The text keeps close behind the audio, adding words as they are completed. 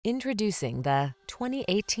Introducing the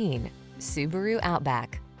 2018 Subaru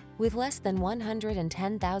Outback. With less than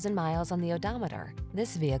 110,000 miles on the odometer,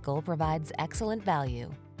 this vehicle provides excellent value.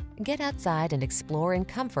 Get outside and explore in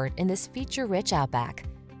comfort in this feature-rich Outback.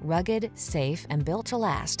 Rugged, safe, and built to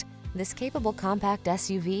last, this capable compact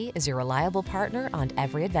SUV is your reliable partner on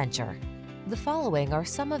every adventure. The following are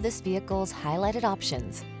some of this vehicle's highlighted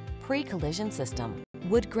options: pre-collision system,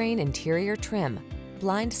 Woodgrain Interior Trim,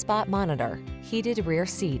 blind spot monitor, heated rear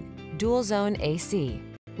seat, dual zone AC,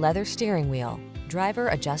 leather steering wheel, driver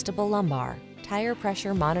adjustable lumbar, tire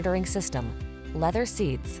pressure monitoring system, leather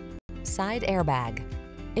seats, side airbag.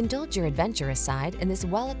 Indulge your adventurous side in this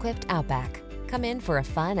well-equipped Outback. Come in for a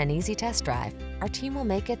fun and easy test drive. Our team will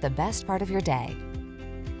make it the best part of your day.